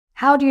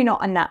How do you knot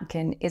a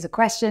napkin is a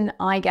question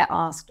I get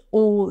asked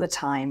all the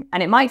time,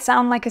 and it might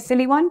sound like a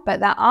silly one,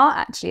 but there are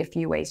actually a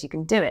few ways you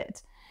can do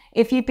it.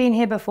 If you've been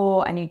here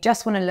before and you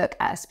just want to look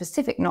at a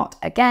specific knot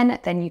again,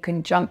 then you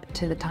can jump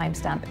to the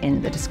timestamp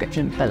in the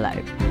description below.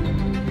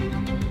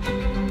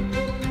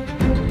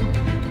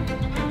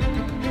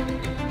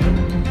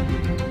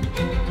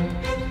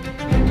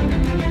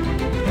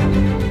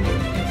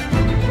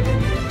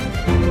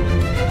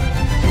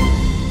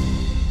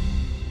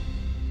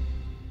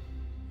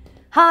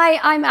 Hi,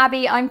 I'm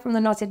Abby. I'm from the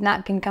Knotted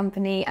Napkin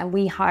Company and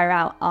we hire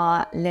out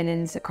our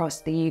linens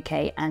across the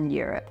UK and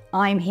Europe.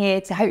 I'm here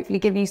to hopefully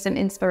give you some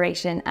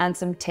inspiration and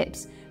some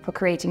tips for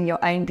creating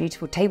your own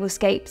beautiful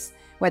tablescapes,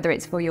 whether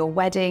it's for your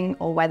wedding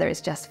or whether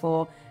it's just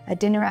for a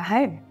dinner at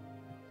home.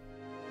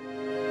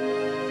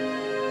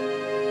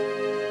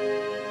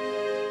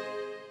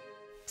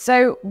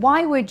 So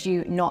why would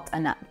you knot a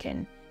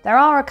napkin? There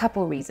are a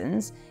couple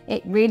reasons.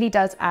 It really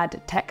does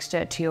add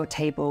texture to your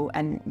table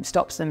and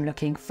stops them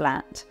looking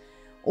flat.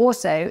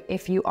 Also,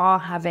 if you are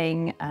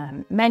having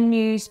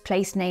menus,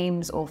 place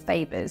names or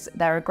favours,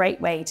 they're a great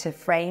way to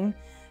frame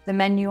the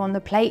menu on the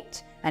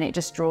plate and it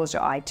just draws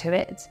your eye to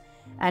it.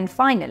 And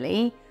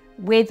finally,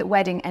 with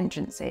wedding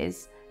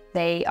entrances,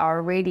 they are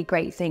a really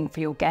great thing for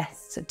your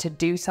guests to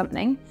do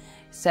something.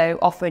 So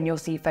often you'll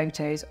see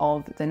photos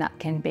of the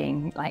napkin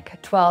being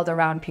like twirled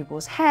around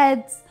people's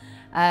heads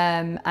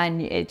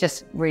and it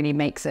just really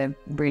makes a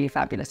really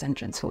fabulous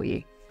entrance for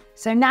you.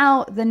 So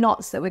now the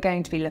knots that we're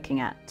going to be looking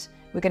at.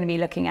 We're going to be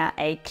looking at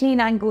a clean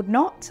angled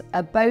knot,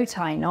 a bow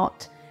tie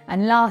knot,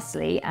 and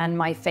lastly, and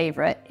my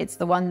favourite, it's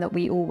the one that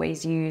we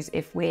always use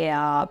if we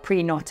are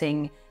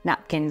pre-knotting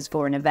napkins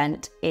for an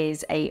event,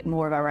 is a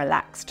more of a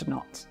relaxed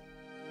knot.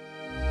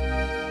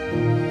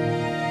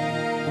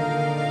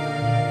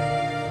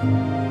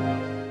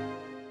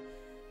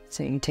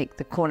 So you take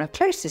the corner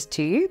closest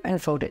to you and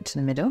fold it to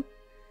the middle.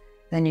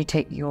 Then you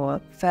take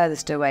your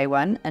furthest away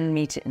one and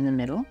meet it in the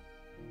middle.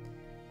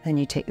 Then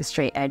you take the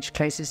straight edge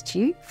closest to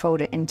you,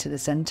 fold it into the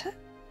center.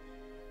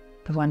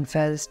 The one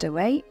furthest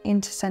away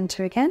into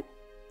center again.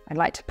 I'd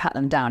like to pat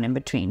them down in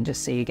between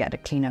just so you get a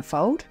cleaner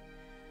fold.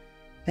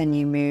 Then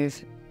you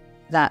move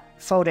that,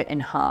 fold it in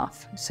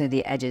half so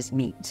the edges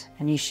meet,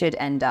 and you should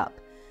end up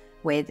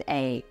with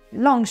a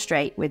long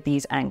straight with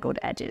these angled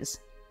edges.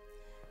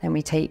 Then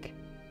we take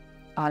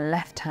our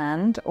left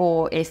hand,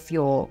 or if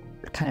you're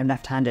kind of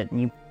left-handed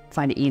and you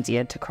find it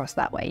easier to cross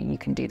that way, you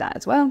can do that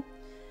as well.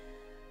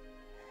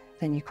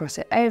 Then you cross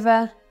it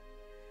over,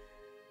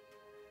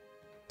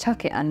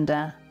 tuck it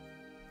under,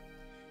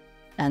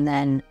 and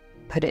then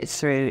put it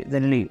through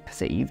the loop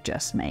that you've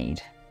just made.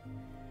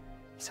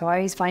 So I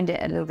always find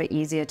it a little bit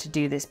easier to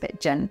do this bit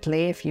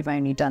gently if you've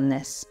only done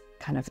this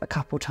kind of a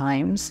couple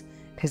times,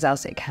 because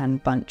else it can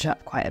bunch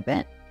up quite a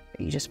bit. But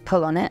you just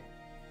pull on it,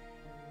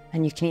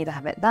 and you can either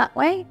have it that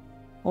way,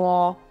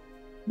 or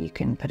you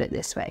can put it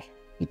this way.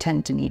 You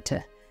tend to need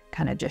to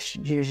kind of just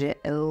use it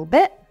a little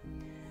bit.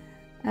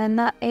 And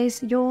that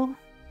is your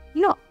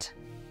knot.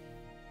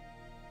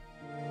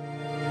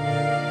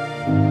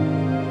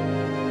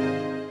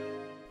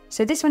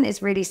 So this one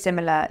is really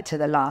similar to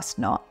the last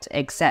knot,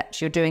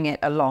 except you're doing it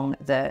along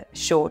the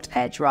short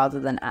edge rather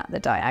than at the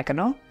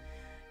diagonal.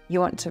 You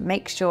want to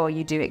make sure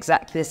you do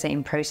exactly the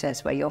same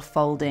process where you're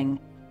folding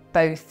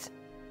both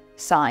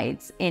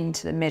sides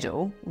into the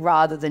middle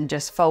rather than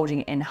just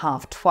folding it in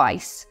half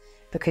twice,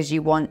 because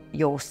you want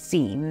your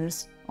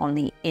seams on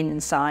the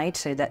inside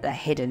so that they're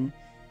hidden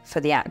for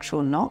the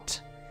actual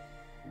knot.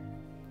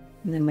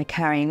 And then we're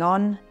carrying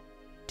on,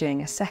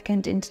 doing a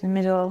second into the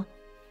middle,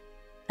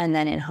 and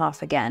then in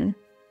half again.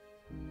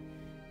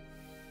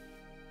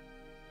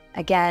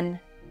 Again,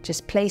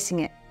 just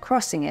placing it,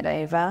 crossing it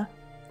over,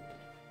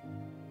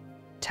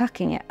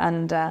 tucking it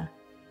under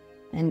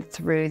and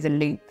through the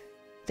loop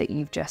that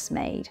you've just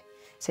made.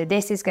 So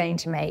this is going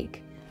to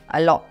make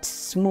a lot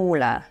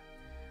smaller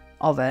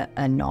of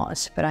a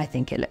knot, but I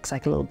think it looks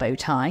like a little bow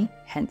tie,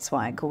 hence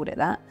why I called it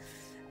that.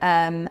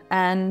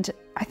 And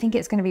I think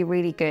it's going to be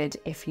really good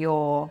if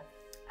you're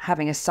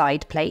having a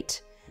side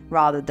plate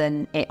rather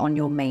than it on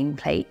your main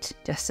plate,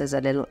 just as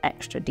a little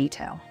extra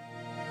detail.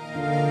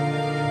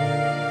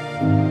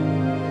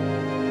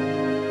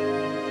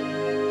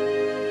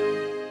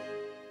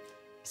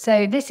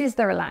 So this is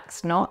the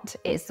relaxed knot.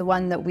 It's the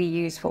one that we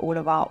use for all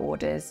of our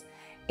orders.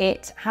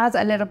 It has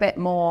a little bit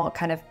more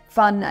kind of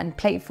fun and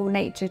playful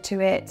nature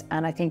to it,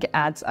 and I think it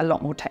adds a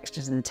lot more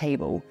texture to the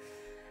table.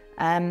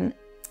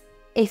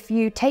 If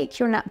you take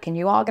your napkin,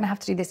 you are going to have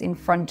to do this in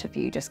front of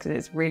you just because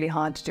it's really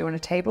hard to do on a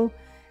table.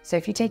 So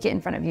if you take it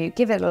in front of you,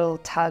 give it a little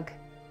tug,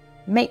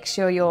 make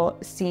sure your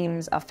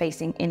seams are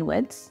facing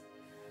inwards,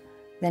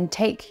 then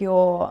take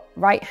your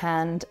right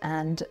hand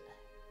and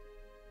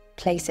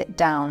place it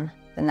down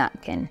the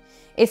napkin.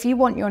 If you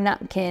want your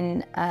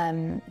napkin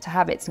to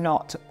have its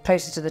knot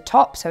closer to the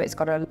top, so it's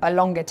got a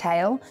longer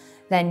tail,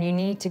 then you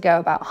need to go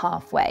about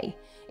halfway.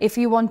 If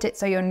you want it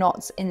so your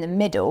knot's in the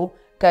middle,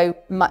 go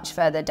much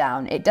further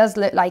down. It does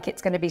look like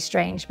it's going to be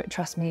strange, but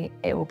trust me,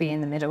 it will be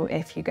in the middle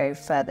if you go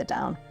further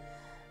down.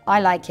 I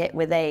like it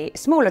with a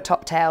smaller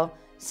top tail,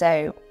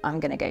 so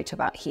I'm going to go to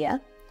about here.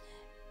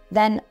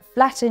 Then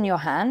flatten your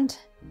hand,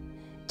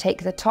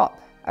 take the top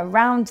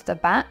around the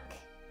back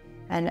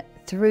and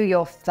through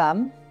your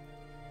thumb,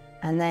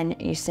 and then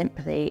you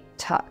simply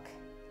tuck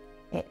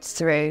it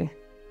through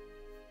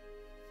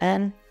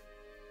and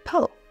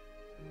pull.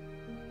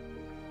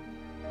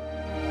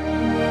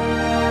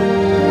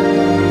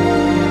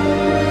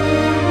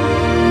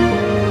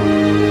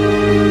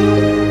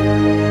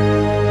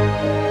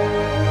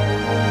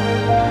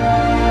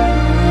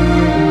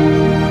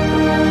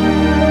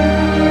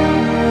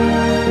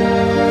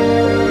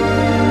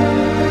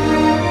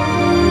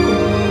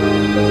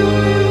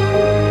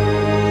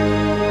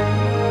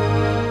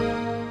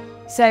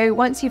 So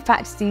once you've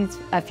practiced these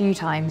a few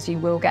times, you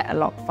will get a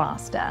lot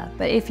faster.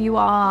 But if you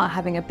are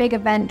having a big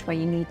event where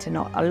you need to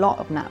knot a lot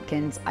of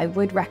napkins, I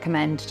would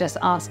recommend just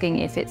asking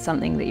if it's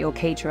something that your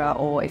caterer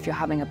or if you're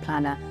having a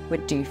planner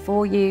would do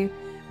for you.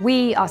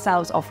 We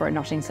ourselves offer a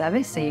knotting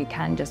service, so you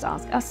can just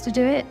ask us to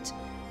do it,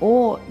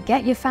 or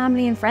get your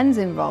family and friends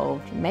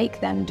involved.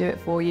 Make them do it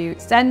for you.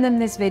 Send them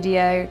this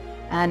video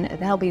and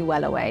they'll be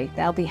well away.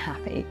 They'll be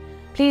happy.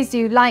 Please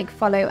do like,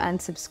 follow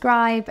and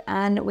subscribe,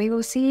 and we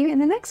will see you in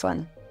the next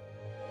one.